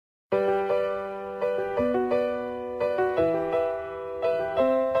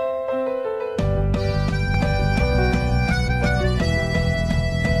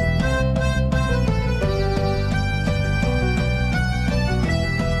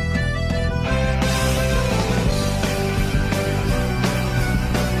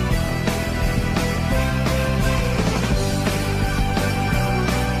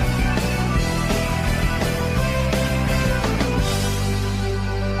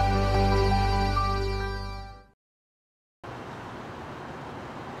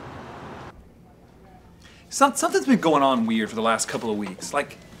Something's been going on weird for the last couple of weeks.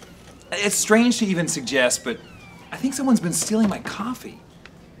 Like, it's strange to even suggest, but I think someone's been stealing my coffee.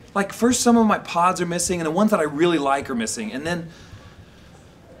 Like, first some of my pods are missing, and the ones that I really like are missing, and then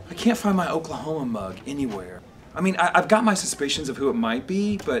I can't find my Oklahoma mug anywhere. I mean, I've got my suspicions of who it might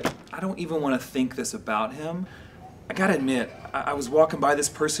be, but I don't even want to think this about him. I gotta admit, I was walking by this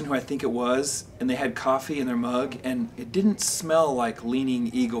person who I think it was, and they had coffee in their mug, and it didn't smell like Leaning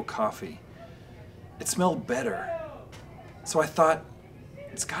Eagle coffee. It smelled better. So I thought,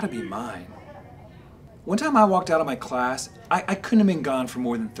 it's gotta be mine. One time I walked out of my class, I couldn't have been gone for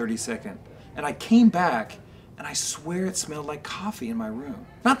more than 30 seconds. And I came back, and I swear it smelled like coffee in my room.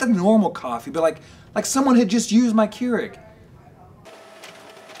 Not the normal coffee, but like someone had just used my Keurig.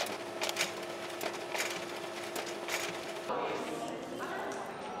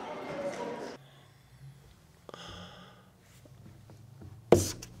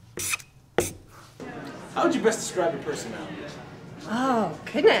 How would you best describe your personality? Oh,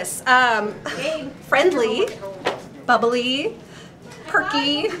 goodness. Friendly, bubbly,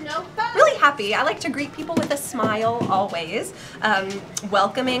 perky, really happy. I like to greet people with a smile always.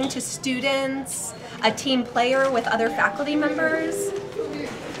 Welcoming to students, a team player with other faculty members.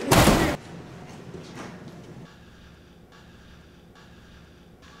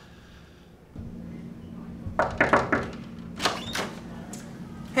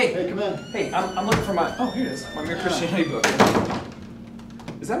 Hey, come in. Hey, I'm looking for my, oh, here it is, my Mere Christianity book.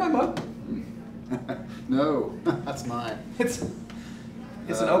 Is that my mug? No, that's mine. It's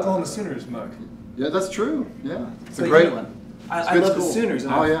an Oklahoma Sooners mug. Yeah, that's true. Yeah, it's So a great you- one. I love the Sooners,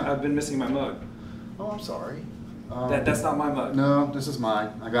 and Oh, I've been missing my mug. Oh, I'm sorry. That's not my mug. No, this is mine.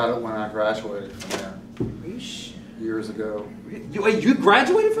 I got it when I graduated from there Are you sh years ago. You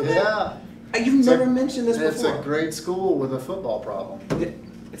graduated from there? Yeah. You've It's never a- mentioned this It's before. a great school with a football problem.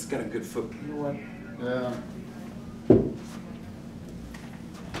 It's got a good foot. You know what? Yeah.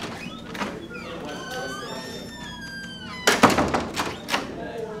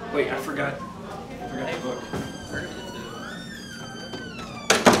 Wait, I forgot the book.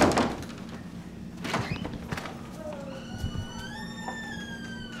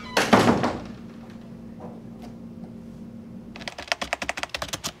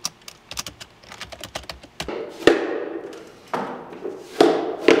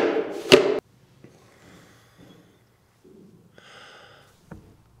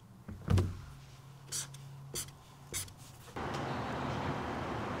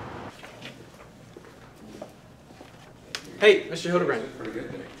 Hey, Mr. Hildebrand. Pretty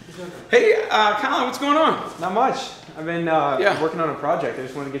good day. Hey, Colin, what's going on? Not much. I've been working on a project. I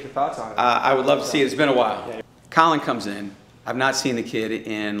just wanted to get your thoughts on it. I would love to see it. It's been a while. Colin comes in. I've not seen the kid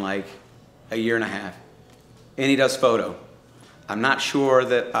in like a year and a half. And he does photo. I'm not sure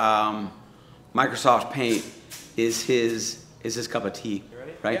that Microsoft Paint is his cup of tea,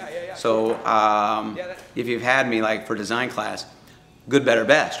 right? Yeah. So if you've had me like for design class, good, better,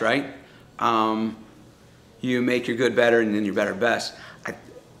 best, right? You make your good better and then your better best.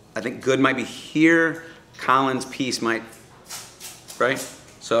 I think good might be here. Colin's piece might, right?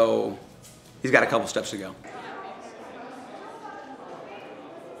 So he's got a couple steps to go.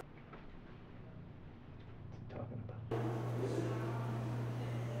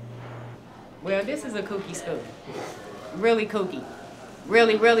 Well, this is a kooky school. Really kooky.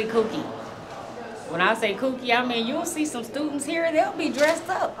 Really, really kooky. When I say kooky, I mean you'll see some students here, they'll be dressed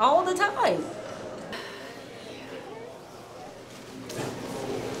up all the time.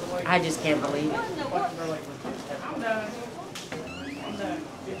 I just can't believe it.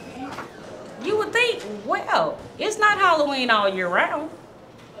 You would think, well, it's not Halloween all year round,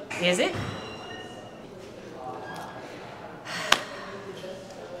 is it?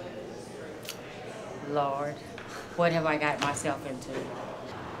 Lord, what have I got myself into?